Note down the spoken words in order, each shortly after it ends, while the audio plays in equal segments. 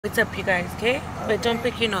What's up, you guys, okay? But don't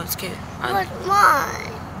pick your nose, okay? But why?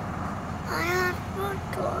 I have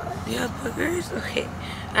boogers. You have boogers? Okay.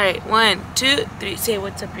 Alright, 1, 2, 3. Say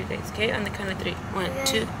what's up, you guys, okay? On the count of 3. 1,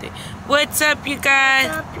 2, 3. What's up, you guys?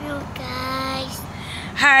 What's up, you guys?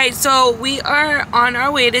 Hi, so we are on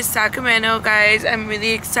our way to Sacramento, guys. I'm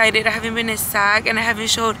really excited. I haven't been to Sac and I haven't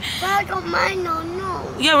showed. Sacramento,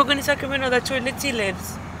 no. Yeah, we're going to Sacramento. That's where Litzy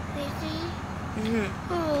lives. Litzy?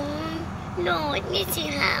 Oh, no, it's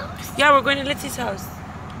Litzy's house. Yeah, we're going to Litzy's house.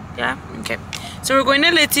 Yeah? Okay. So we're going to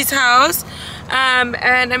Litzy's house.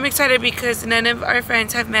 And I'm excited because none of our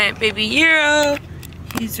friends have met baby Euro.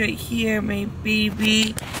 He's right here, my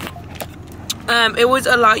baby. It was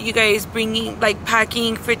a lot, you guys, bringing, like,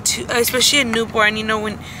 packing for two, especially a newborn, you know,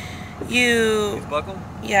 when you... He's buckled?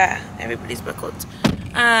 Yeah, everybody's buckled.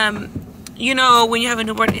 You know, when you have a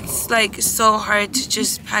newborn, it's, like, so hard to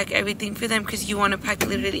just pack everything for them because you want to pack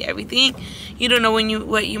literally everything. You don't know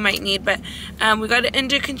what you might need, but we got it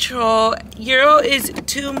under control. Euro is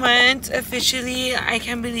 2 months officially. I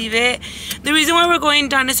can't believe it. The reason why we're going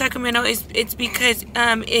down to Sacramento is it's because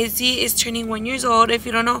Izzy is turning 1 year old. If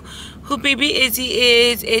you don't know who baby Izzy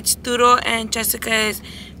is, it's Turo and Jessica's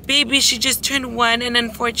baby. She just turned 1, and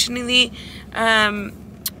unfortunately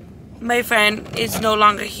my friend is no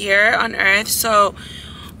longer here on earth, so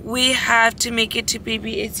we have to make it to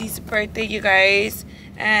baby Izzy's birthday, you guys.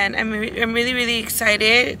 And I'm really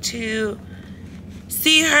excited to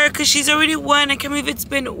see her because she's already 1. I can't believe it's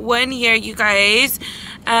been 1 year, you guys.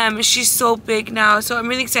 She's so big now, so I'm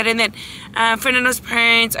really excited. And then Fernando's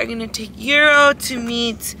parents are gonna take Euro to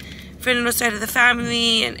meet Fernando's side of the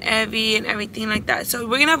family and Evie and everything like that. So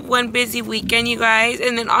we're gonna have one busy weekend, you guys.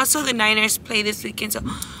 And then also the Niners play this weekend, so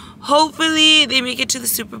hopefully they make it to the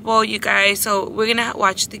Super Bowl, you guys. So we're gonna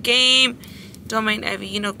watch the game. Don't mind Evie,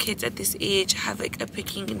 you know, kids at this age have like a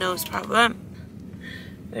picking nose problem.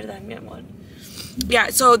 Yeah,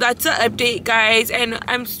 so that's the update, guys, and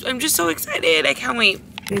I'm just so excited. I can't wait.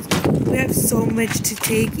 We have so much to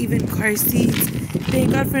take, even car seats.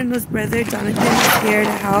 Thank God Fernando's brother Jonathan is here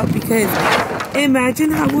to help, because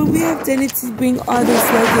imagine how would we have done it to bring all this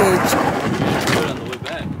luggage. On the way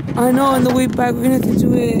back. I know, on the way back we're gonna have to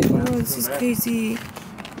do it. Oh, this is crazy.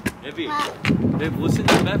 Evie, babe, what's in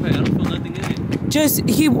the backpack? I don't feel nothing in it. Just,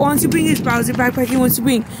 he wants to bring his browser backpack, he wants to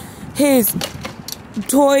bring his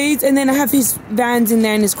toys, and then I have his Vans in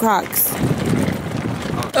there and his Crocs.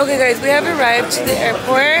 Okay, guys, we have arrived to the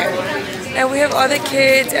airport, and we have all the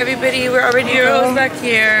kids, everybody. We're already Euro's back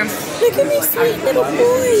here. Look at me, sweet little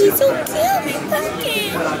boy. He's so cute. He's so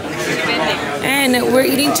cute. And we're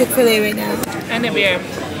eating Chick-fil-A right now. And a beer.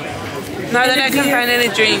 Now that I can find any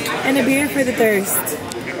drink. And a beer for the thirst.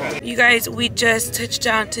 You guys, we just touched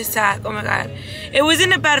down to Sac. Oh my god. It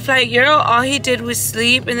wasn't a bad flight. Euro, all he did was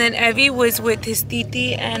sleep, and then Evie was with his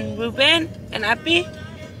Titi and Ruben and Appy.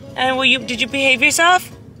 And did you behave yourself?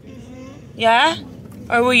 Yeah?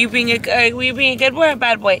 Or were you being a good boy or a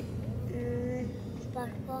bad boy?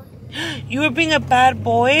 Bad boy. You were being a bad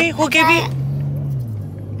boy? Who gave you?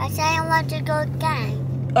 I said I want to go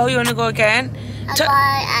again. Oh, you want to go again? I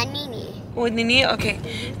got Nini. With Nini? Okay.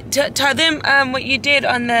 Tell them what you did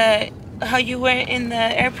on how you were in the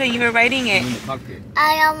airplane. You were riding it.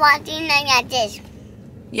 I am watching like this.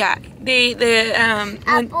 Yeah.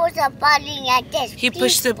 I push the button like this. He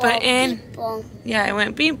pushed the button. Yeah, it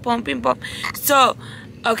went beep bom, beep bom. So,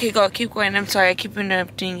 okay, go. Keep going. I'm sorry. I keep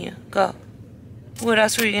interrupting you. Go. What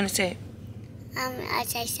else were you going to say? I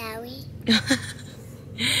said sorry.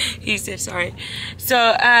 He said sorry.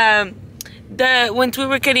 So, once we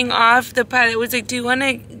were getting off, the pilot was like, do you want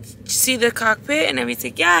to see the cockpit? And everybody's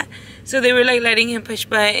like, yeah. So they were like letting him push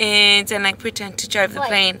buttons and like pretend to drive the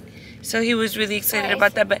plane. So he was really excited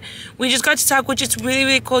about that. But we just got to Sac, which is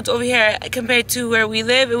really cold over here compared to where we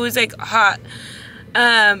live. It was like hot.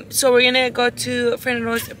 So we're gonna go to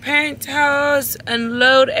Fernando's parents' house,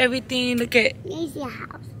 unload everything. Look at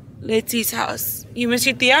Litzy's house. You miss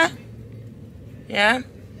your tia? Yeah.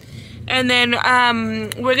 And then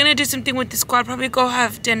we're gonna do something with the squad. Probably go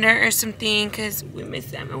have dinner or something because we miss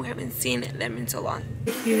them and we haven't seen them in so long.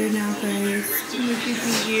 Here now, guys.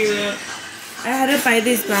 Here. I had to buy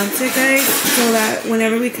this bouncer, guys, so that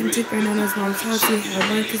whenever we come to Fernando's mom's house, we have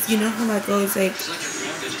one. Because you know how that goes. Like,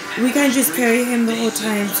 we can't just carry him the whole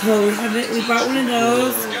time. So we bought one of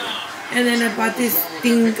those, and then I bought this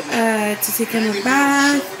thing to take him a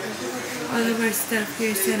bath. All of our stuff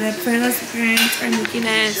here set up. Fernando's parents are making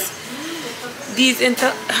us these,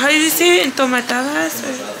 how do you say it?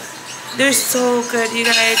 Entomatadas? They're so good, you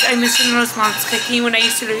guys. I miss Fernando's mom's cooking when I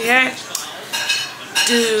used to live here.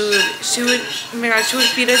 dude, she would, oh my god, she would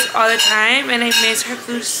feed us all the time, and I miss her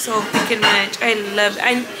food so freaking much. I love it.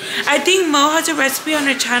 I think Mo has a recipe on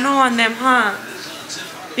her channel on them, huh?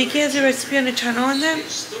 Vicky has a recipe on her channel on them?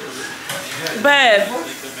 But,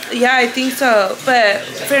 yeah, I think so. But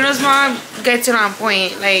Fernand's mom gets it on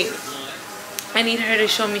point. Like, I need her to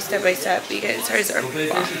show me step by step because hers are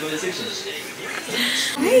bomb.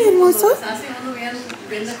 Ay, hermoso.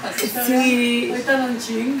 Sí.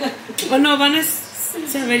 Oh, no, van a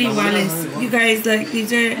saber iguales. You guys, like,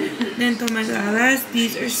 these are lentomagadas.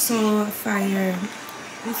 These are so fire.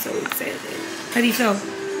 I'm so excited. How do you feel?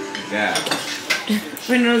 Yeah.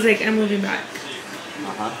 Fernand's like, I'm moving back.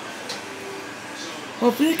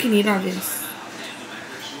 Hopefully I can eat all this.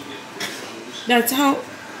 That's how,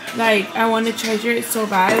 like, I want to treasure it so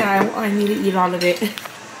bad that I need to eat all of it. I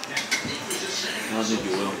don't think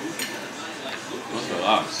you will. That's a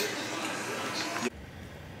lot.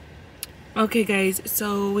 Okay, guys,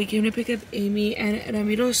 so we came to pick up Amy, and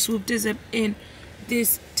Ramiro swooped us up in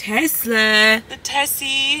this Tesla. The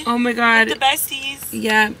Tessie. Oh my god. With the besties.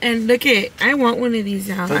 Yeah, and look it. I want one of these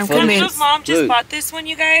now. I'm convinced. Mom just bought this one,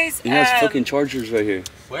 you guys. It has fucking chargers right here.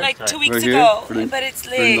 Like 2 weeks ago, but it's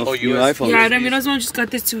lit. Oh, your iPhone. Yeah, Ramiro's mom just got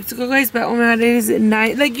this 2 weeks ago, guys. But oh my god, it is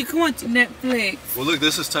nice. Like you can watch Netflix. Well, look,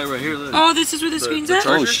 this is tight right here. Look. Oh, this is where the screen's at.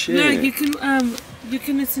 Oh shit. Look, you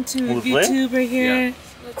can listen to YouTube right here. Yeah.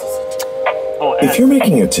 If you're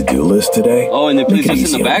making a to-do list today, oh, and it plays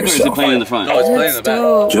this in the back, or is it playing in the front? No, it's playing in the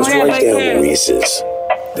back. Just write down Reese's.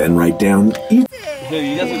 Then write down each.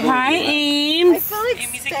 Hi, Ames. I feel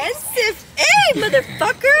expensive. Hey,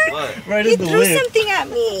 motherfucker! What? Right he threw something at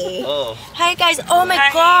me. Oh. Hi, guys. Oh my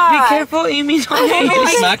god. Be careful, Amy. Did you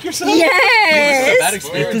smack yourself? Yes. Bad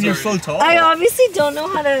experience. Because you're so tall. I obviously don't know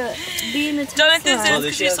how to be in a Tesla. Jonathan says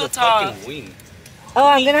because you're so tall. Oh,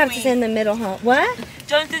 I'm gonna have to sit in the middle, huh? What?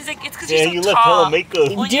 Jonathan's like, it's because you're so tall. Yeah, you left hella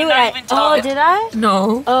makeup. When Do you're not I? even tall. Oh, did I?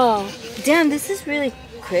 No. Oh, damn, this is really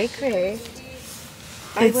cray-cray.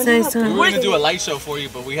 It says We were going to do a light show for you,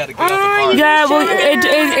 but we had to get out the car. Yeah, well, it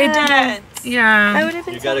yeah. I would have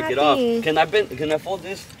been You so gotta happy. get off. Can I fold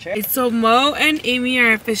this chair? So Mo and Amy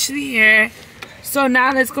are officially here. So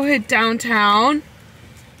now let's go hit downtown.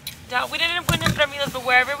 We didn't put in Ramiro's, but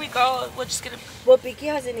wherever we go, we're just gonna. Well, Becky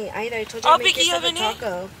hasn't eaten either. I told you Oh, to make Becky yourself a hasn't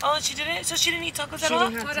taco. Oh, she didn't. So she didn't eat tacos at She all.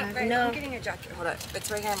 didn't have time. No. I'm getting a jacket. Hold up. It's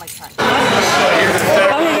right here in my tent. Okay,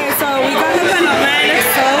 guys. So we got the paloma. It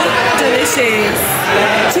looks so delicious.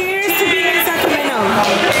 Cheers to being in Sacramento.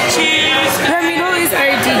 Cheers. Ramiro is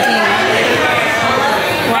our DD.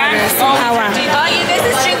 Water. Some agua. Oh, you guys,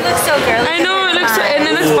 this drink looks so girly. I know it looks, and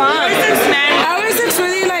it looks bomb. Ours looks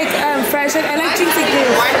really like fresh. I like drinks like this.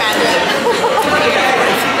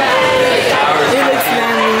 It looks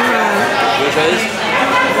manly, huh? Which is?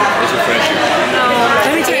 This is fresher. No,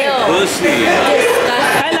 let me tell you. Pussy.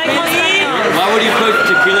 I like Moscato. Why would you put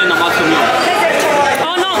tequila in a muscle milk?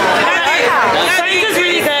 Oh no, that drink is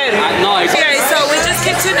really good. No, I Okay, so we just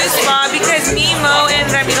came to a new spot because me, Mo, and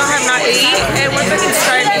Ramiro have not ate, and we're fucking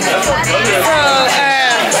starving. So,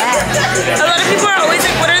 a lot of people are always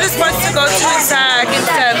like, what are the spots to go to in Sac and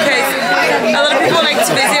stuff? Because a lot of people like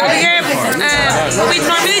to visit over here. We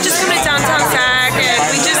normally just come to downtown Sac, and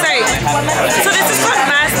we just like, so this is called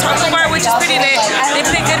Mass Taco Bar, which is pretty lit. They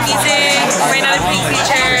play good music. Right now they're playing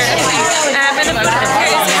Feature. And the food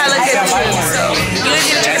here is hella good too. So you guys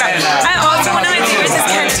need to check it out. One of my favorites is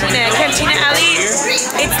Cantina Alley.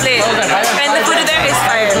 It's lit. And the food there is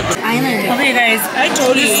fire. Island. Okay guys, I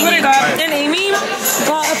told you. This is what I got. And Amy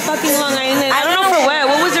got a fucking Long Island. I don't know for what.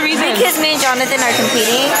 What was the reason? Because me and Jonathan are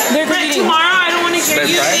competing. They're competing. Tomorrow, I don't want to hear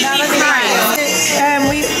you.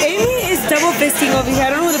 Amy is double fisting over here.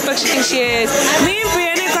 I don't know who the fuck she thinks she is. Me and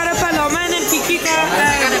Brianna got a paloma and then Kiki got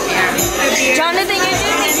a beer. Jonathan, you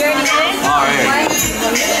did your Alright.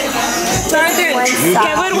 Jonathan,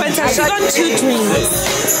 get one time. She got 2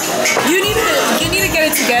 drinks. You need to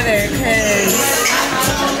get it together, cause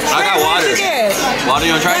I got water. Water,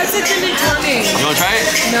 you wanna try it? that's a gin and tonic. You wanna try it?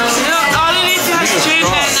 No, all it is has gin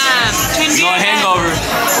and twin No hangover.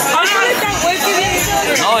 Oh no, it's that whiskey.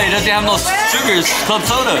 No, it doesn't have no sugars. Club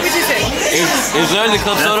soda. It's literally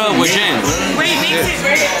club soda with gin. Wait, mix it,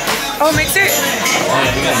 right? Oh, mix it?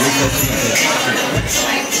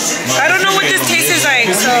 I don't know what this tastes like,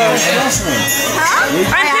 so.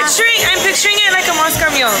 I'm picturing it like a Moscow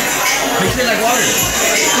Mule. Picture it like water.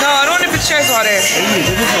 No, I don't want to picture it as water.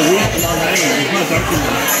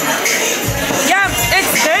 Yeah, it's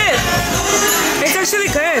good. It's actually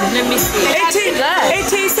good. Let me see. It tastes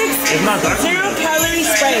like 0-calorie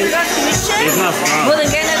Sprite. It's not strong. Well, then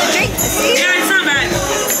get another drink. Yeah, it's not bad.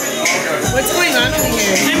 What's going on over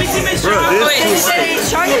here? Let me see my straw. Bro, He said he's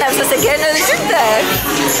strong enough, so to get another drink then.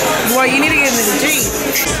 Well, you need to get another drink.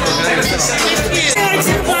 You guys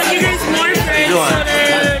more friends. How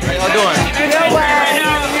y'all doing?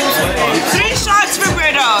 3 shots for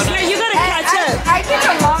Britto. Yeah, you gotta catch up. I came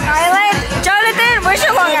from Long Island. Jonathan, where's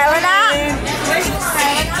your Long Island at?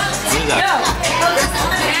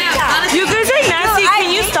 You guys are nasty.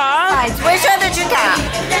 Can you stop? Where's your other drink at?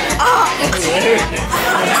 Oh.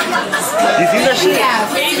 You see that shit?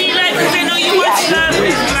 Baby, like, because I know you watch Love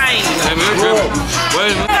is Blind.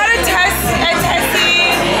 Gotta test and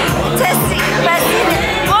testing.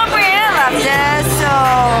 Well, Brianna left us, so.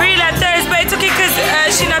 Brie left us, but it's okay because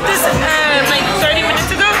she left us like 30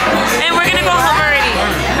 minutes ago, and we're gonna go home already.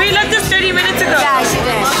 Brie left us 30 minutes ago. Yeah, she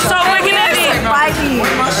did. So we're gonna be.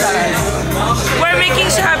 We're making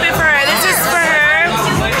Shabbat for her. This is for her.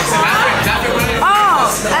 Oh,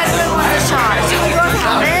 that's the one shot. Should we go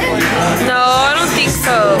have it? No, I don't think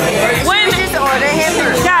so. When? Should we just order him?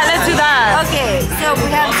 Yeah, let's do that. Okay, so we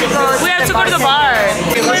have to go. We have to go to the bar.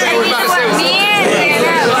 Me and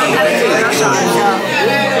Brianna gotta do a shot.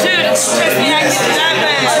 Dude, trust me, I can do that,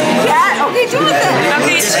 but. Yeah. Okay, do it then.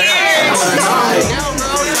 Okay, cheers.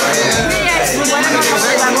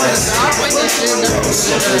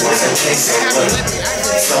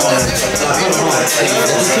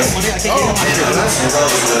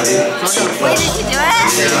 Wait, did you do it?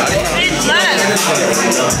 It's left.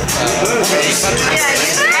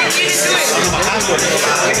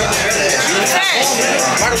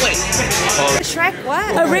 Shrek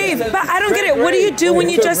what? A rave, but I don't get it. What do you do when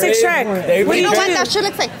you dress like Shrek? What do you do? That shit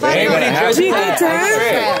looks like fun. Do you get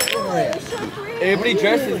dressed? Everybody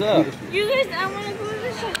dresses up. You guys, I want to go to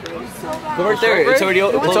the shop. It's so bad. Go right there. It's already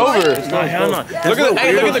it's over. No, hell no. Look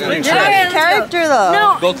at the green shirt. Character though.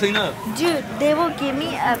 No, Go clean up. dude, they will give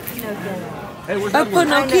me a Pinocchio. A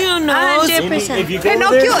Pinocchio nose. 100%. If you go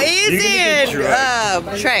Pinocchio there, is you can in get drunk.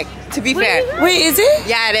 Shrek, to be fair. Wait, is it?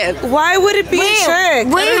 Yeah, it is. Why would it be Shrek?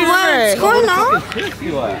 Wait, what's going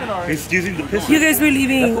on? He's using the piss. You guys were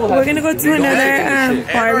leaving. We're gonna go to another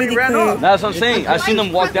bar really quick. That's what I'm saying. I seen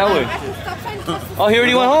them walk that way. Oh, he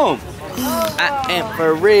already went home. I am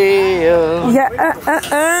for real. Yeah,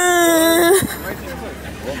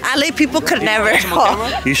 LA people could never.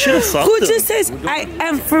 You should have saw Who them. just says, I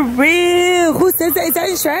am for real? Who says that? Is that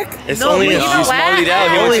in Shrek? It's only He's mollied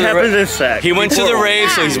out. it only happens in Sac. He went to the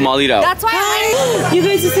rave, so he's mollied out. That's why I You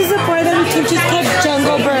guys, this is a bar that we teach is called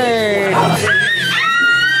Jungle Bird.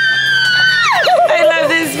 I love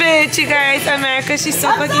this bitch, you guys. America, she's so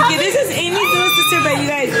fucking cute. This is Amy's little sister, but you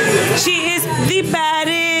guys, she is the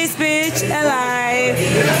baddest bitch alive.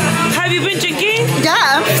 Have you been drinking? Yeah,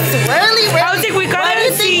 I'm really. I was like, we Why do gotta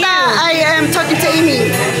you see think you. that I am talking to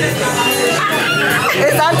Amy?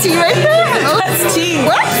 Is that tea right there? That's tea.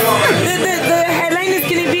 What? The headline is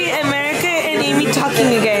gonna be America and Amy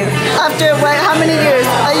talking again. After what? How many years?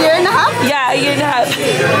 A year and a half? Yeah, a year and a half.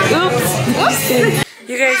 Oops.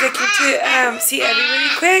 You guys, I came to see Eddie really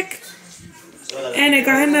quick. And I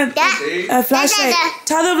got him a flashlight.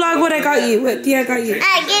 Tell the vlog what I got you. What I got you.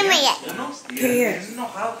 Give me it. Okay, here.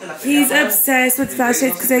 He's obsessed with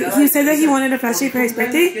flashlights because he said that he wanted a flashlight for his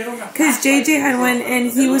birthday. Because JJ had one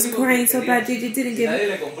and he was crying so bad. JJ didn't give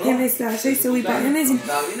him his flashlight, so we bought him his. And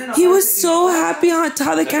he was so happy on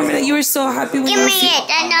tell the camera that you were so happy when Give you were me it,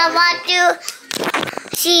 and I want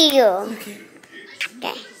to see you. Okay.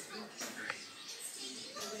 Okay.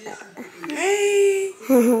 Hey.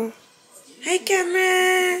 Hey,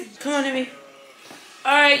 camera. Come on to me.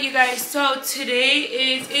 Alright, you guys. So today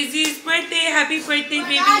is Izzy's birthday. Happy birthday,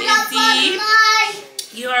 baby Izzy.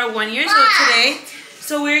 You are 1 year old today.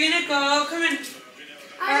 So we're going to go. Come in.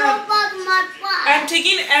 I'm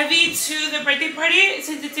taking Evie to the birthday party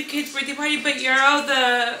since it's a kid's birthday party. But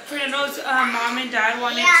Fernando's mom and dad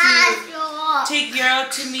wanted to take Euro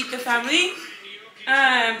to meet the family.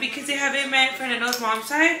 Because they haven't met Fernando's mom's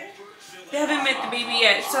side. They haven't met the baby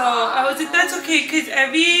yet, so I was like, that's okay, because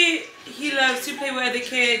Evie, he loves to play with other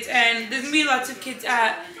kids, and there's going to be lots of kids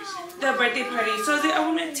at the birthday party. So I was like, I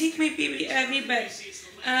want to take my baby Evie, but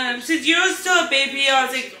since Euro's still a baby, I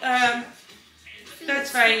was like,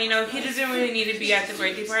 that's fine, you know, he doesn't really need to be at the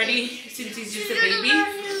birthday party, since he's just a baby.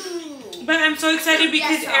 But I'm so excited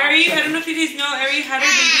because Ari, I don't know if you guys know, Ari had her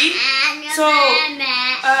baby. So,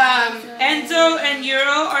 Enzo and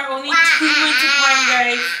Euro are only 2 months apart,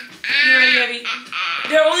 guys. You ready, Evie?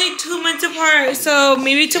 They're only 2 months apart, so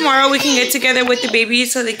maybe tomorrow we can get together with the baby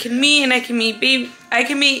so they can meet, and I can meet baby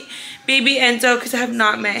Enzo because I have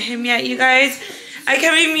not met him yet, you guys. I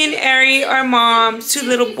can't wait, me and Ari, our moms, 2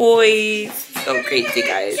 little boys. So crazy,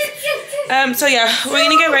 guys. So yeah, we're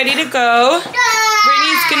gonna get ready to go.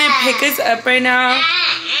 Brittany's gonna pick us up right now.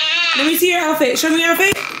 Let me see your outfit. Show me your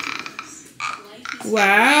outfit.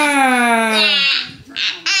 Wow.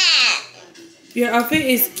 Your outfit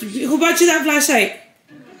is cute. Who bought you that flashlight?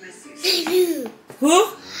 Who?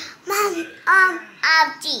 Mom,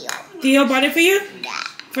 Theo. Theo bought it for you? Yeah.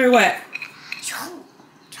 For what?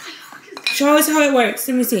 Show us how it works.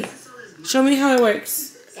 Let me see. Show me how it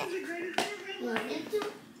works.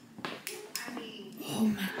 Oh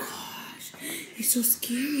my gosh. It's so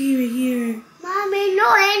scary right here. Mommy,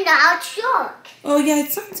 no, in the outshore. Oh yeah,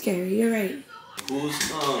 it's not scary. You're right.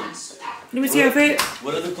 Who's Let me see your outfit.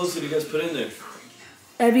 what other clothes did you guys put in there?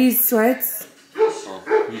 Abby's sweats.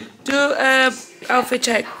 Do a outfit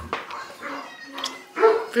check.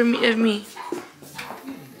 For me, of me.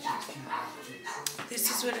 This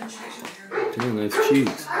is what I'm wearing. Damn, nice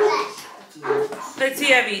cheeks. Let's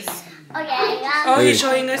see Abby's. Okay, Oh, he's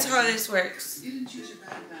showing us how this works.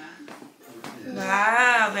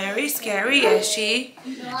 Wow, very scary, is she?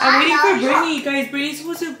 I'm waiting for Brittany, guys. Brittany's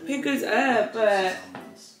supposed to pick us up, but...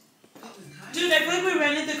 Dude, I feel like we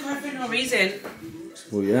rented the car for no reason.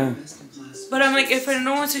 Well, yeah. But I'm like, if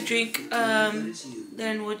anyone wants to drink,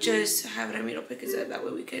 then we'll just have Ramiro pick us up. That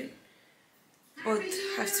way we can both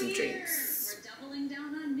have some drinks.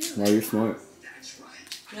 Wow, you're smart.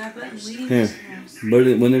 Yeah, but I'm waiting Here. for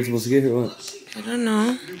her. When they're supposed to get here, what? I don't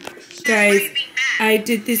know. Guys, I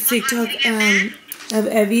did this TikTok of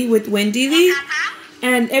Evie with Wendy Lee.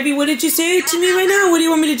 And Evie, what did you say to me right now? What do you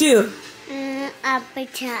want me to do? I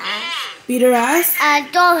beat her ass. Beat her ass? I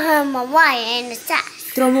throw her away in the trash.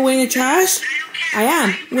 Throw him away in the trash? I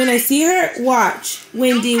am. When I see her, watch.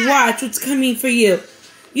 Wendy, watch what's coming for you.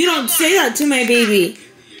 You don't say that to my baby.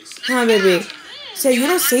 Huh, baby? Say, you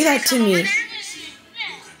don't say that to me.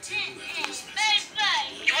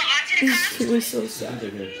 It was so sad.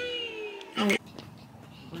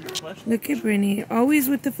 Look at Brittany. Always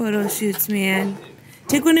with the photo shoots, man.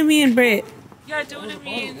 Take one of me and Britt. Yeah, do one of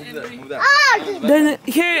me and Britt.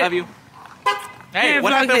 Here. Love you. Hey, Here,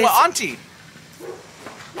 what vlog happened this. with Auntie?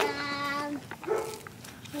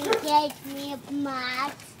 He gave me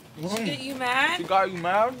mad. She get you mad? She got you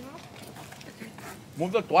mad?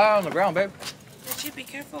 Move the toy on the ground, babe. Let you be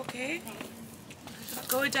careful, okay?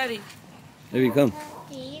 Go with Daddy. There you come.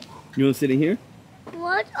 You want to sit in here?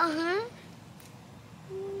 What?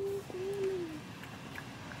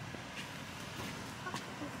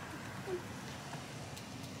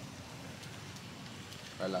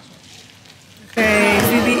 Right, last one. Okay,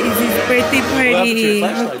 Baby Izzy's birthday party.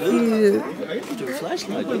 How cute.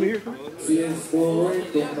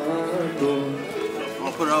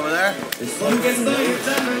 I'll put it over there.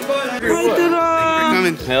 Hi,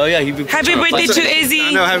 Duro. Hell yeah, he be Happy birthday to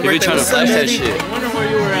Izzy. No, happy he be birthday. trying to flash that shit.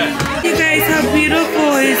 You guys, how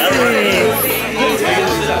beautiful is this?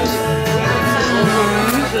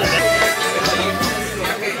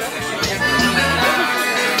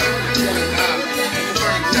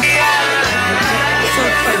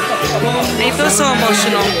 They feel so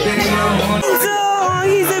emotional. Oh,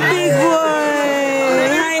 he's a big boy.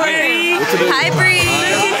 Hi, Bree. Hi, Bree.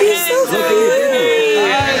 He's so cute.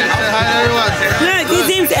 Hi, everyone. Look, his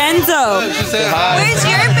name's Enzo. Where's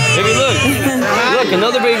your baby? Baby, look. Look,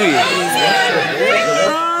 another baby.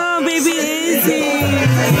 Oh, baby Izzy.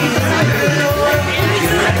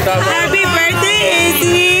 Happy birthday,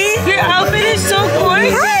 Izzy. Your outfit is so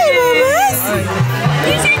gorgeous. Hi, Mamas.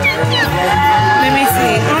 Let me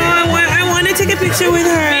see. Oh, I want to take a picture with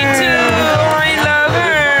her. Me too. Oh, I love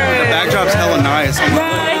her. The backdrop's hella nice. Wow,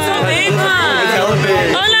 it's so big, huh? It's hella big.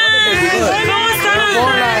 Hola. ¿Cómo están?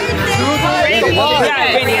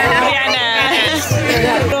 Brianna.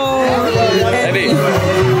 Baby.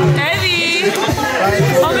 Evie.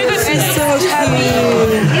 Oh my gosh, it's so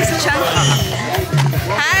cute. He's chunky.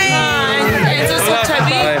 Hi. It's so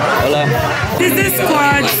chubby. Hola. This is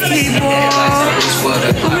squad table.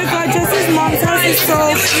 Oh my god, Jess's mom's house is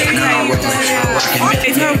so pretty.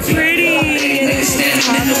 It's so pretty.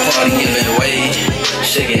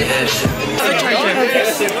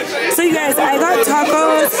 So you guys, I got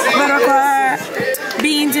tacos, barbacoa,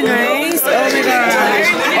 beans and rice. Oh my god.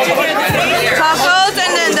 Tacos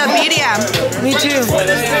and then the medium. Me too.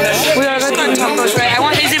 We all got tacos, right? I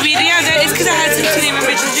want, is it medium? It's because I had some today,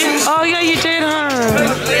 remember? Oh yeah, you did, huh?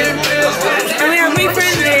 And we have my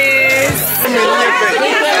friend Liz.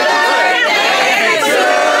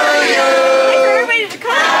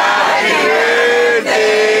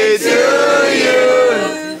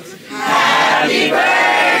 Happy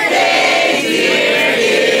birthday!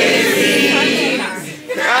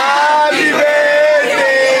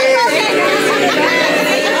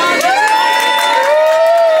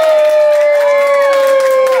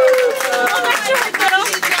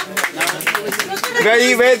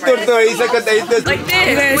 Like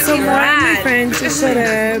this. Okay, so more of my friends just showed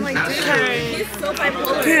up.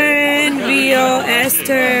 Karen, Rio,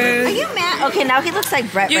 Esther. Are you mad? Okay, now he looks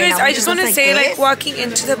like Brett. You guys, I just want to say, like, walking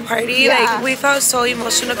into the party, like, we felt so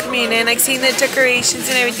emotional coming in, like, seeing the decorations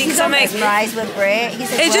and everything. He's so I'm like, mesmerized with Brett.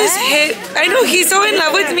 He's like, it just hit. I know he's so in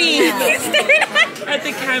love with me. He's staring at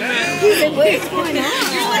the camera. He's like, what's going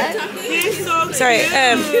on? Sorry.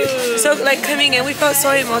 So like coming in, we felt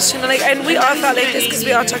so emotional, like, and we all felt like this because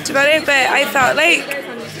we all talked about it. But I felt like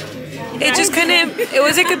it just kind of, it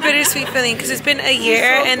was like a bittersweet feeling because it's been a year,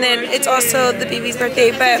 and then it's also the baby's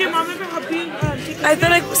birthday. But I feel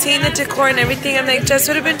like seeing the decor and everything, I'm like, Jess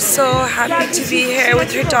would have been so happy to be here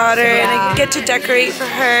with her daughter and like get to decorate for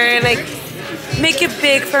her and like make it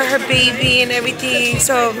big for her baby and everything.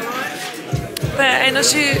 So. But I know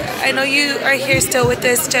you are here still with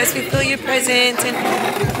us, Jess. We feel your presence and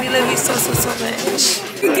we love you so, so, so much.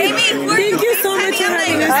 Thank you so much for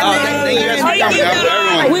having us. Thank you guys for coming out,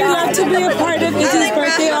 everyone. We love to be a part of Izzy's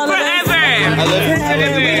birthday all of us. Forever.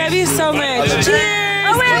 We love you so much.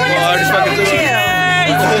 Cheers!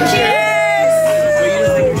 Cheers!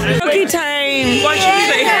 Cookie time. What should we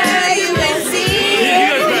say?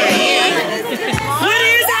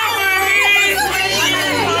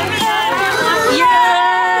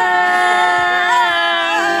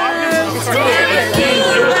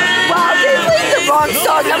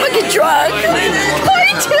 I'm gonna get drunk.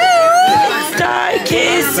 Part 2. Start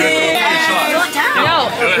kissing. Yo,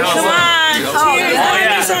 come on. I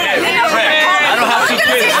don't have 2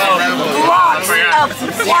 kids, so.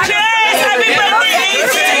 Cheers! Happy birthday,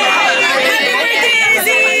 Izzy!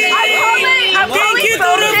 Thank you,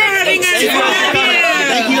 Dodo, for having us.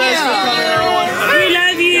 Thank you guys for coming, everyone. We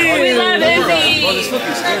love you. We love Izzy.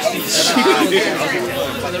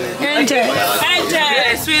 And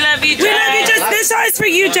Jess. We love you, Jess. We love you, Jess. This shot is for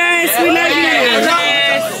you, Jess. We love you.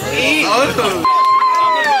 Jess. I'm gonna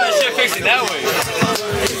shit fix it that way.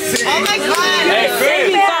 Oh my God. Hey,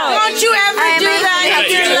 Chris. Don't you ever do that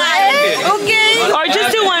in your life, okay? Or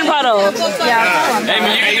just do one bottle. Yeah. Hey,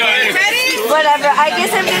 man, you can go ahead. Whatever. I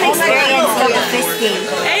guess I'm gonna experience double fisting.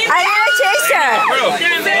 I need a chaser. Bro,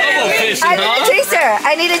 double fist, I need a chaser.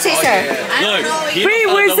 I need a chaser. Look, Bree,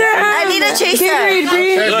 where's that? I need a chaser.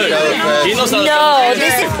 look, he knows how to No,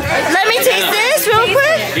 this is. Let me taste this real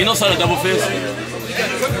quick. He knows how to double fist.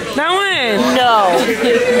 That one. No.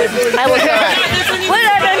 I will not. What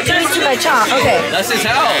did I do to my chomp? Okay. That's his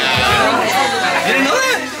house. You didn't know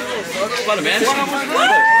that? What a man.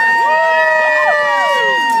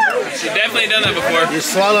 She definitely done that before. You didn't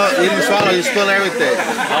swallow, you spill everything.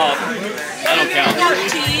 Oh, that don't count.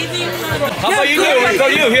 How about you do it? Let's go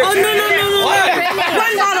to you. Here. Oh, no.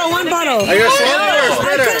 One bottle. Are you a swallower or a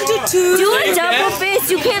spitter? Do a double fist.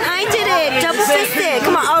 You can't. I did it. Double fist it.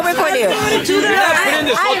 Come on, I'll record you. Do that. Put in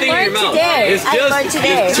this whole thing in your mouth. It's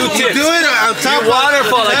just two tips. Do it on top. You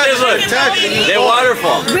waterfall like this. Look. They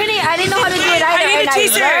waterfall. Really, I didn't know how to do it either. need a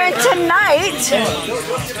chaser. I learned tonight.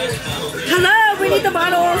 Hello, we need the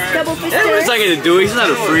bottles. Double fist. Everyone's not gonna do it. He's not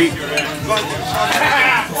a freak. So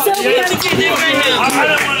we have to do right now.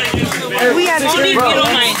 We have to do it.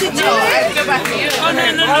 Oh,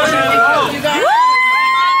 no. Woo!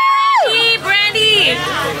 Brandy!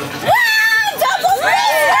 Wow! Double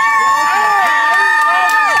fist!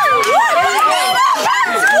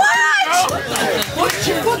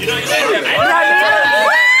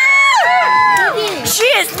 She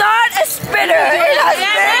is not a spinner.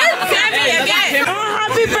 Oh,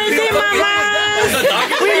 happy birthday, Mama!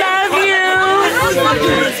 We love you.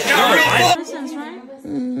 License, right?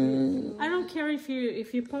 I don't care if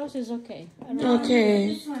you post, it's okay.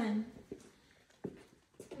 Okay.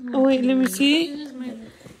 Oh wait, let me see.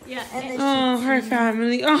 Yeah. Oh, her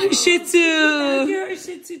family. Oh, Shih Tzu. You're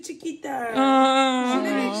Shih Tzu chiquita. Oh,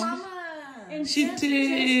 And Shih Tzu.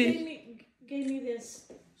 Gave me this.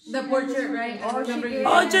 The portrait, right? Oh,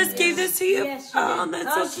 just gave this to you? Yes, Oh,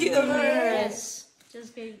 that's so cute. Yes.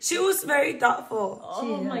 Just gave. She was very thoughtful.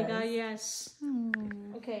 Oh my God, yes.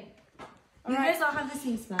 Okay. You guys all have the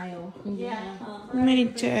same smile. Yeah. My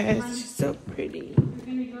Jess, she's so pretty. We're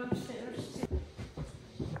gonna go upstairs.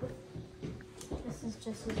 This is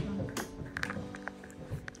Jess's room.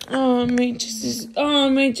 Oh,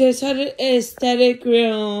 my Jess had an aesthetic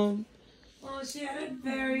room. Oh, she had a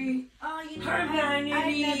very. Oh, you know, Her vanity.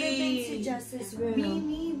 I've never been to Jess's room. Me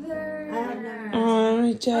neither. I have never. Oh,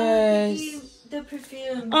 my Jess. The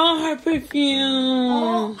perfume. Oh, her perfume.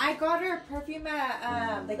 Oh, I got her perfume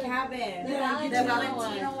at the cabin. The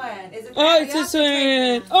Valentino one. Is it Oh, it's this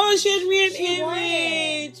one. Oh, she had me an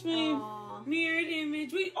image. Mirrored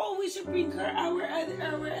image. We should bring her our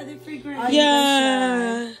other fragrance.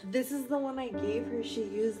 Yeah. This is the one I gave her. She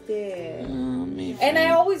used it. And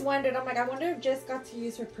I always wondered, I'm like, I wonder if Jess got to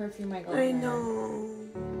use her perfume I got her. I know.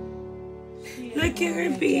 Look at her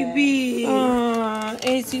baby. Oh,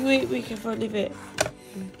 Izzy, wait, we can leave it.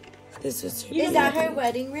 This was her. Is that her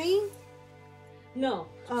wedding ring? No.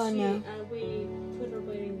 Oh, no. We put her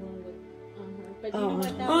wedding ring on her. But you know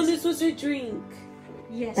what? That Oh, this was her drink.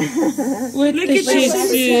 Yes. Look at this. That was her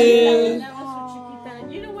chiquita.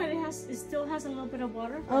 You know what? It still has a little bit of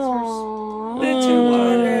water. Oh. That's her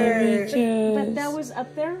water. But that was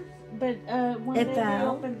up there. But one day we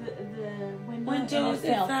opened the window. It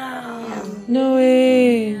fell. Yeah. No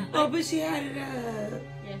way. Oh, but she had it up.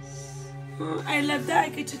 Yes. Oh, I love that I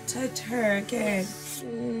get to touch her again.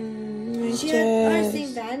 She had our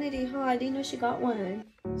same vanity, huh? I didn't know she got one.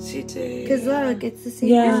 She did. Because look, it's the same.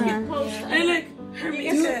 Yeah. Yeah. I like her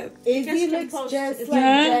makeup. Izzy looks just like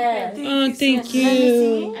Jess. Oh, thank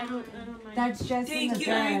you. That's just Thank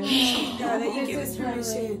you. I appreciate that you give us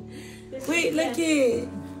permission. Wait, look it.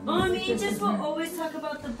 Me and Jess will always talk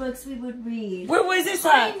about the books we would read. Where was this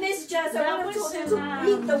I at? miss Jess. I would have told him to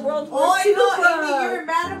read the World War Oh, II I know, book. Amy, you were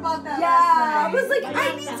mad about that. Yeah, I was like,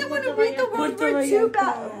 I need someone to read the World War II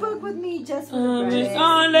book with me. Just Oh,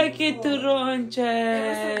 look at Turo and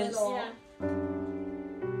Jess.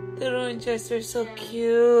 Turo and Jess are so cute.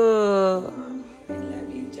 I love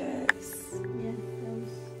you, Jess. Yeah, that was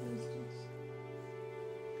Jess.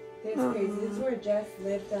 That's crazy. This is where Jess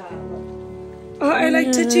lived at. Oh, I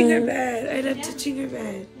like touching her bed. I love touching her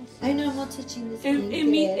bed. I know I'm not touching this.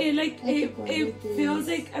 It feels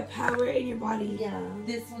like a power in your body. Yeah.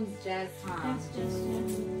 This one's Jess, huh? That's just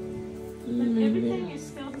but everything is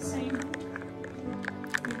still the same.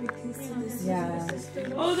 Yeah.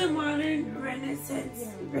 Oh, the modern Renaissance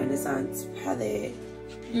palette.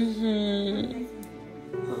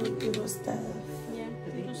 Oh, little stuff. Yeah.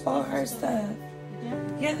 All her stuff.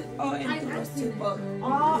 Yeah. Oh, and those too.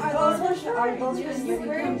 Are those her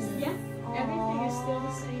slippers? Yeah. Everything is still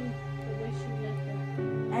the same the way she left it.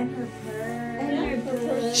 And her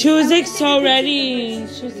purse. She was like so ready.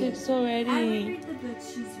 She was like so I would ready. read the books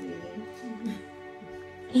she's reading.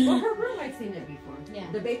 Well, her room, I've seen it before. Yeah.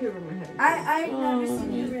 The baby room I haven't. I've never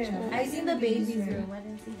seen the room. I've seen the baby's room.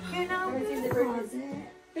 You're not in the closet.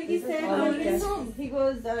 He said, he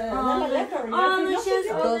goes, no, she has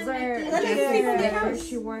those are gifts.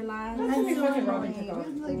 she wore last. The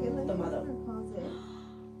mother.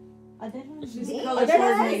 She's Jess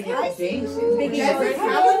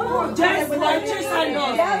loves her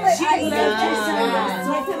sandals. She loves her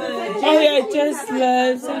sandals. Oh yeah, Jess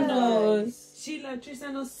loves sandals. She loved her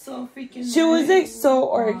sandals so freaking. She was like so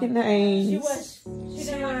organized. She was.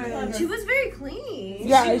 She was very clean.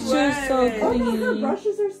 Yeah, she was so clean. Her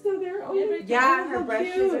brushes are still there. Oh, yeah, her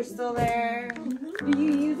brushes are still there. Do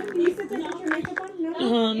you use them? Do you sit down and put your makeup on? No.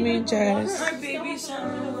 Oh, me, Jess. Our baby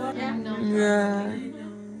shower. Yeah.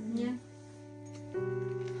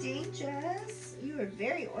 Dang, Jess, you were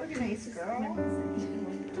very organized, girl.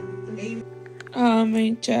 Oh, my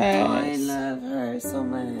Jess. Oh, I love her so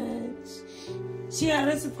much. She had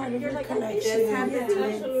us a part of her collection.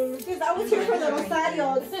 Because I was here for the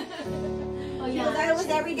Rosarios. Oh, yeah. I was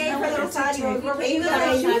every day for the Rosarios. She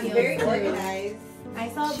was very organized. I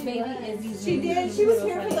saw baby Izzy's. She did. She was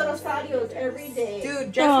here for the Rosarios every day.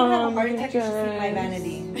 Dude, Jess would have a heart attack if she see my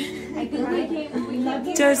vanity. I think we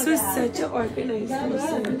came Jess was such an organized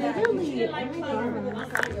person.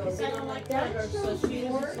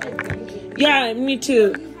 Yeah, me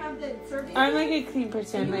too. I'm like a clean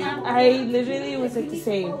person. Like I literally was like the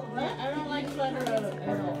same. I don't like clutter at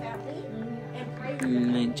all.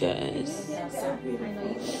 My Jess. I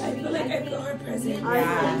feel like I got her present.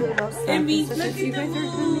 I mean, look at the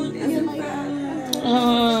moon.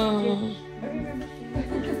 Oh.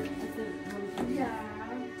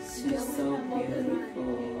 She's so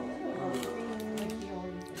beautiful.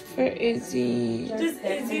 For Izzy. Does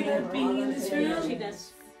Izzy love being in this room? She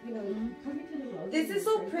does. This is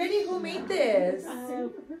so pretty. Who made this?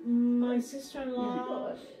 My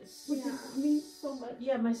sister-in-law. Which means so much.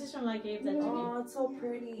 Yeah, my sister-in-law gave that to me. Oh, it's so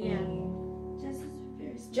pretty. Yeah.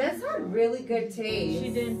 Jess had really good taste. She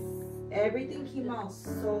did. Everything came out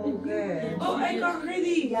so good. Oh, I got her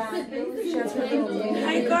these. Yeah, I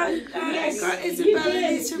got Isabella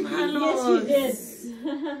these from Hello. Yes, you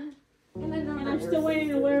did. And I'm still waiting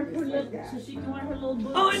to wear her little, so she can wear her little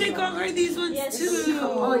boots. Oh, and I got her these ones too.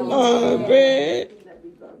 Oh, Britt.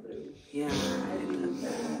 Yeah, I love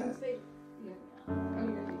that.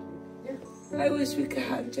 I wish we could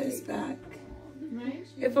have Jess back.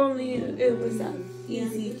 If only it was that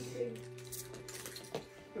easy.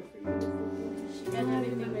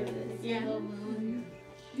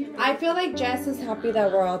 I feel like Jess is happy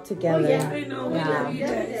that we're all together. Oh, yeah, I know. We love you,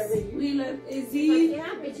 Jess. We love Izzy.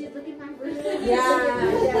 Yeah, but she's looking for my birthday.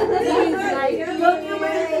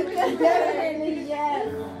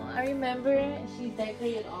 I remember she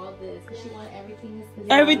decorated all this because she wanted everything.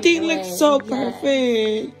 Everything looks so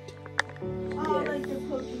perfect. Oh, like the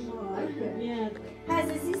Pokemon. Yeah. Has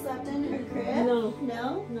Izzy slept in her crib? No.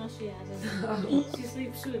 No? No, she hasn't. She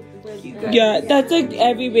sleeps with Yeah, that's like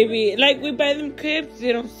every baby. Like we buy them cribs,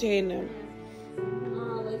 they don't stay in them.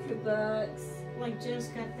 Oh, like the books. Like Jess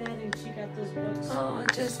got that and she got those books. Oh,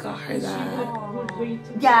 I just got her that. Would wait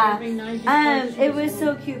to Yeah. every night. It was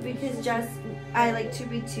so cute because I like to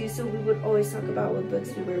read too, so we would always talk about what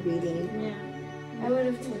books we were reading. Yeah. I would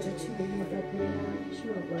have told her to read more book now. She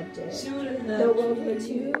would have loved it. She would have The loved World War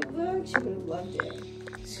II book, she would have loved it.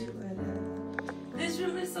 She would have. This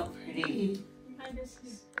room is so pretty.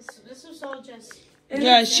 This is all Jess.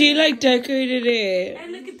 Yeah, she like decorated it.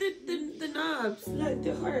 And look at the knobs, like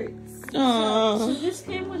the hearts. So this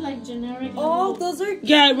came with like generic. Oh, those are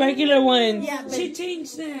yeah, regular ones. Yeah, she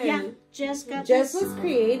changed them. Yeah, Jess got Jess this. was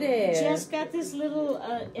creative. Jess got this little,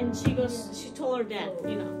 and she told her dad,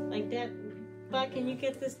 like that. But can you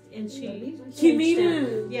get this? And He made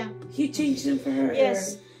them. Yeah. He changed them for her.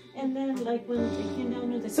 Yes. And then, like, when it came down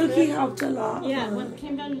to the so crib, he helped a lot. Yeah, when it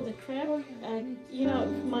came down to the crib,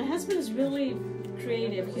 my husband is really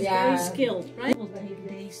creative. He's very skilled, right? It will take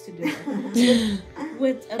days to do it.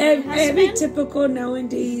 With every typical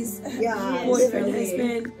nowadays boyfriend, definitely.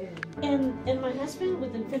 husband. And my husband,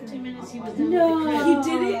 within 15 minutes, he was done No, with the crib. he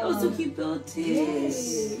did it. Also, he built it.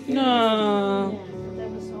 Yes. No. Yeah, that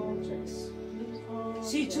was all Jess.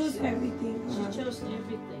 She chose everything. She chose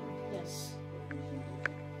everything. Yes.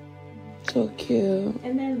 So cute.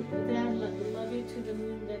 And then that Love You to the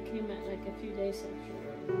Moon that came at like a few days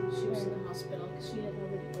after she was in the hospital because she had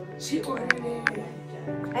already ordered. She ordered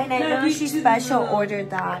it. And I know she special ordered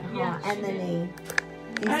that, huh? Yeah, And the name.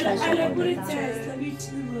 I like what it says. Love You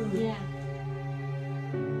to the Moon. Yeah.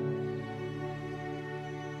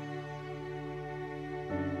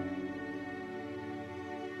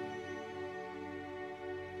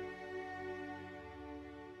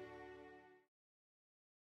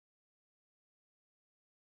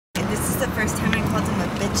 This is the first time I called him a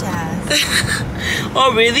bitch ass.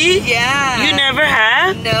 Oh, really? Yeah. You never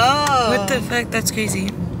have? No. What the fuck? That's crazy.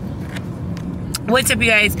 What's up, you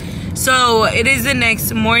guys? So, it is the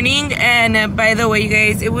next morning. And by the way, you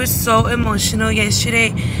guys, it was so emotional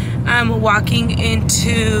yesterday. Walking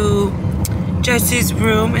into Jess's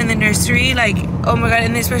room in the nursery. Like, oh my God.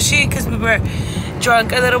 And especially because we were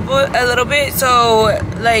drunk a little bit. So,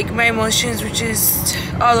 like, my emotions were just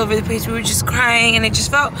all over the place. We were just crying. And it just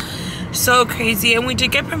felt so crazy. And we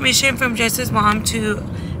did get permission from Jess's mom to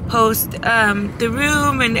post the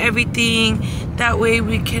room and everything. That way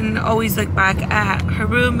we can always look back at her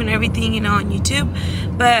room and everything, on YouTube.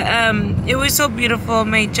 But it was so beautiful.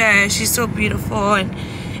 My Jess, she's so beautiful, and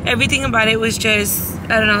everything about it was just,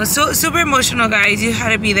 I don't know, so super emotional, guys. You had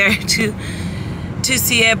to be there to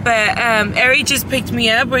see it. But Ari just picked me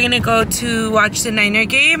up. We're gonna go to watch the Niner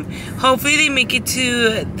game. Hopefully they make it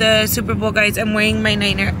to the Super Bowl, guys. I'm wearing my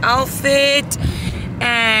Niner outfit.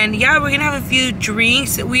 And yeah, we're gonna have a few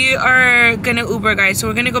drinks. We are gonna Uber, guys. So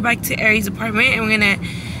we're gonna go back to Ari's apartment and we're gonna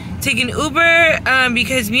take an Uber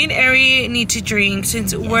because me and Ari need to drink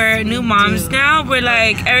since we're new moms now. We're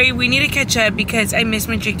like, Ari, we need to catch up because I miss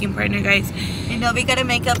my drinking partner, guys. We gotta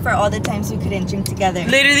make up for all the times we couldn't drink together.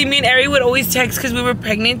 Literally, me and Ari would always text because we were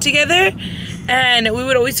pregnant together. And we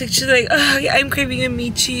would always text each other like, oh, I'm craving a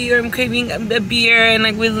Michi or I'm craving a beer. And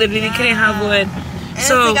like, we literally couldn't have one. And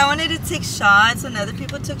so it's like I wanted to take shots when other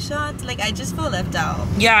people took shots. Like, I just felt left out.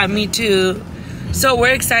 Yeah, me too. So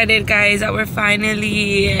we're excited, guys, that we're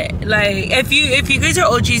finally, like, if you guys are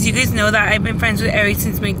OGs, you guys know that I've been friends with Ari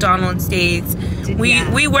since McDonald's days.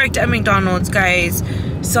 We worked at McDonald's, guys.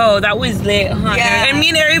 So that was lit, huh? Yeah. And me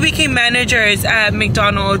and Ari became managers at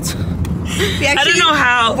McDonald's. I don't know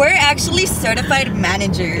how. We're actually certified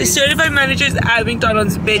managers. Certified managers at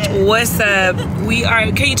McDonald's, bitch. Yeah. What's up? We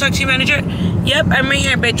are. Can you talk to your manager? Yep, I'm right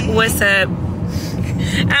here, bitch. What's up?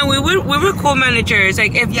 And we were cool managers.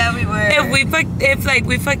 Like if we were. If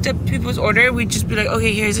we fucked up people's order, we'd just be like,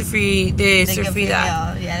 okay, here's a free this or free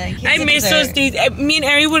that. Yeah, I miss those days. Me and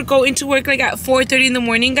Ari would go into work like at 4:30 in the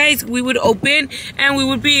morning, guys. We would open and we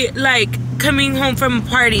would be like coming home from a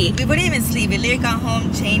party. We wouldn't even sleep. We literally got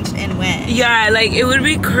home, changed, and went. Yeah, like it would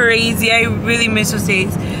be crazy. I really miss those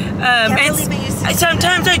days. And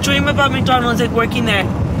sometimes I dream about McDonald's, like working there.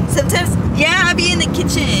 Sometimes, yeah, I'd be in the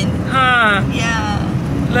kitchen. Huh. Yeah.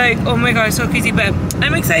 Like, oh my gosh, so crazy. But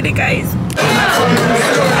I'm excited, guys. So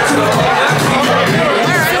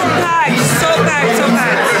packed, so packed, so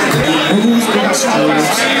packed.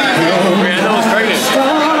 Brianna was pregnant.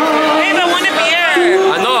 Babe, I want a beer.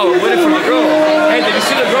 I know, I'm waiting for the girl. Hey, did you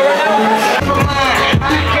see the girl right now?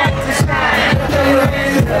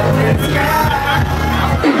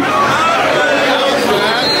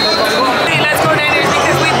 Hey, let's go Niners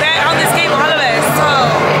because we bet on this game, all of us.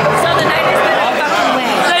 So the Niners better fucking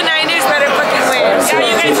win. The Niners better fucking win. Yeah,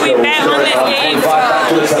 you guys, we bet on this game. So.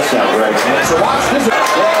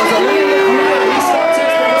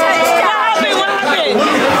 What happened?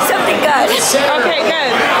 Something good. Okay,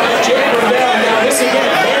 good.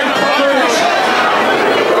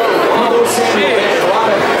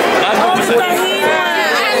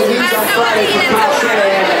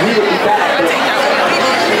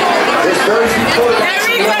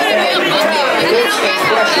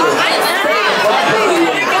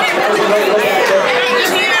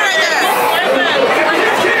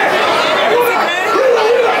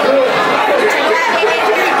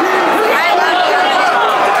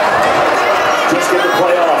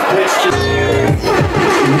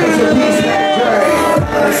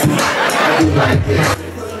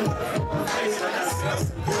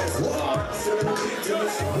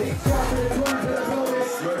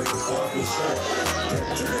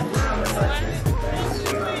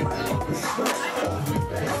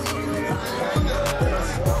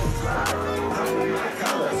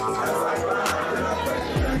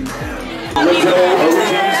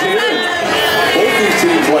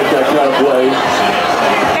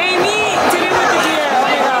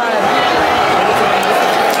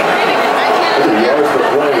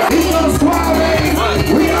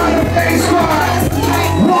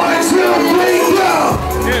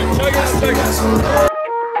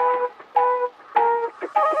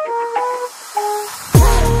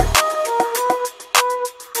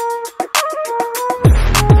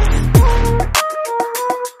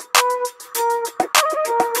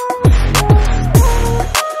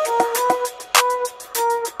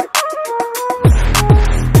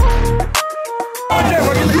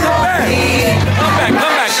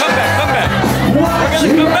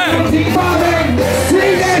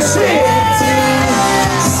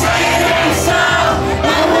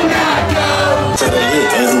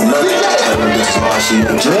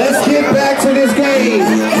 Let's get back to this game.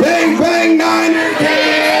 Bang, bang, Niner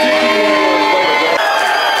game.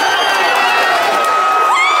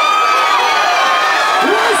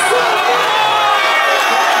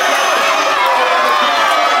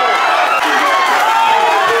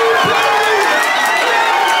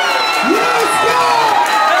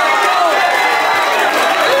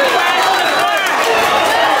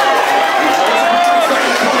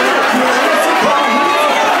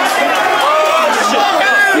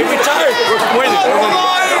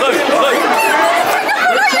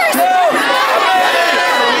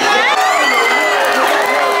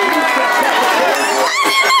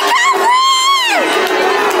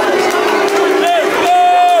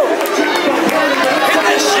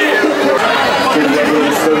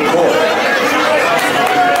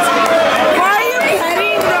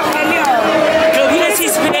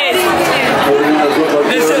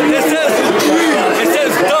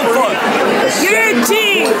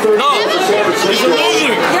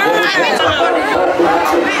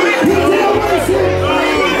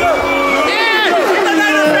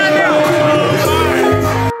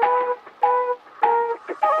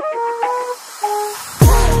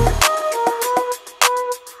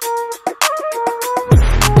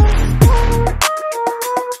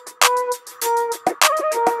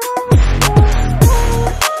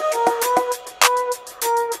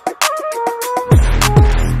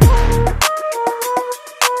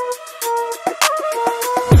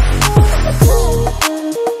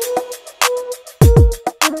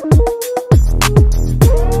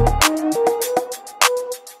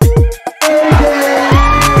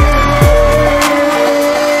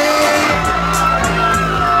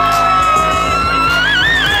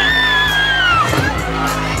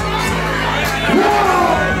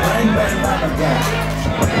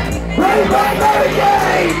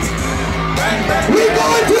 We're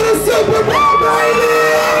going to the Super Bowl, baby!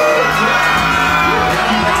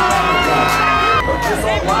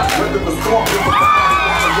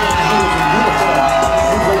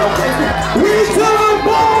 We to the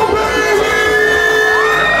ball, baby!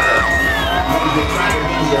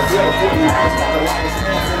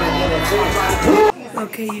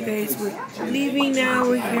 Okay, you guys, we're leaving now.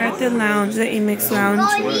 We're here at the lounge, the Amex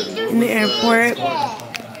Lounge in the airport.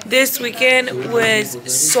 this weekend was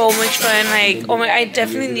so much fun. Like, oh my, I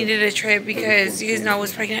definitely needed a trip because you guys know I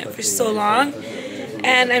was pregnant for so long.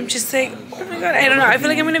 And I'm just like, oh my god, I don't know. I feel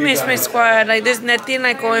like I'm gonna miss my squad. Like, there's nothing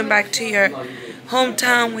like going back to your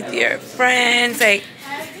hometown with your friends. Like,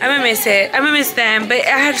 I'm gonna miss it. I'm gonna miss them. But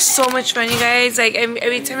I had so much fun, you guys. Like,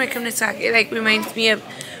 every time I come to Sac, it like reminds me of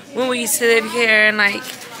when we used to live here. And like,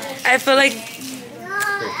 I feel like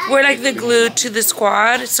we're like the glue to the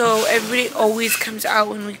squad. So everybody always comes out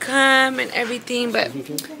when we come and everything. But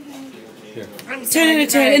 10 out of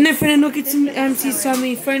 10. And then Fernando gets to see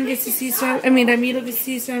Sammy. Fern gets to see Sammy. I mean, Ramiro gets to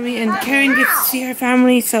see Sammy. And Karen gets to see her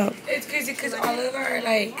family. So it's crazy because all of our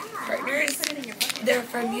like partners, they're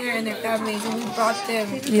from here and their families, and we brought them.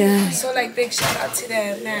 Yeah. So like, big shout out to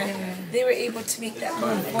them that they were able to make that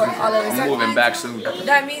move for all of us. I'm moving back soon.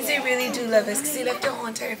 That means they really do love us because they left their whole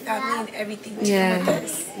entire family and everything to come with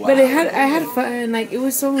us. Wow. But I had fun. Like, it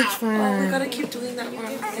was so much fun. Oh, we gotta keep doing that more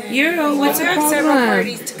often. Euro, what's the problem? Several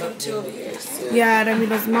parties to come to over here. So. Yeah,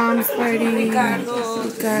 Ramiro's mom's party. Ricardo,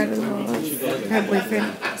 her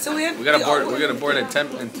boyfriend. So we gotta board. We gotta board at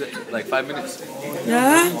 5 minutes.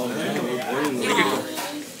 Yeah.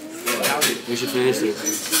 We should finish it.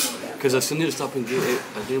 Because I still need to stop and get it.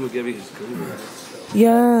 I think I'm gonna give you his gun.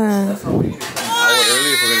 Yeah. An hour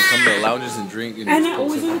early if we're gonna come to the lounges and drink. And I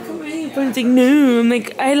always want to come early. But it's like, no. I'm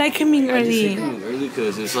like, I like coming early. Coming early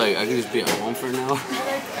because it's like I can just be at home for an hour.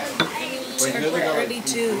 Early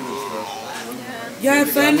too. You have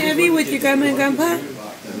fun, Abby, with your grandma and grandpa?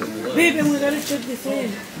 Babe, and we gotta check this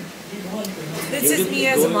in. This is me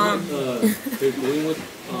as a mom.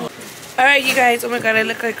 Alright, you guys. Oh my god, I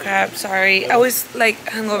look like crap. Sorry. I was like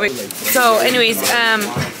hungover. So, anyways,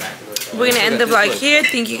 we're gonna end the vlog here.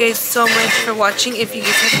 Thank you guys so much for watching. If you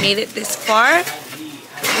guys have made it this far,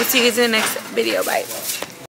 we'll see you guys in the next video. Bye.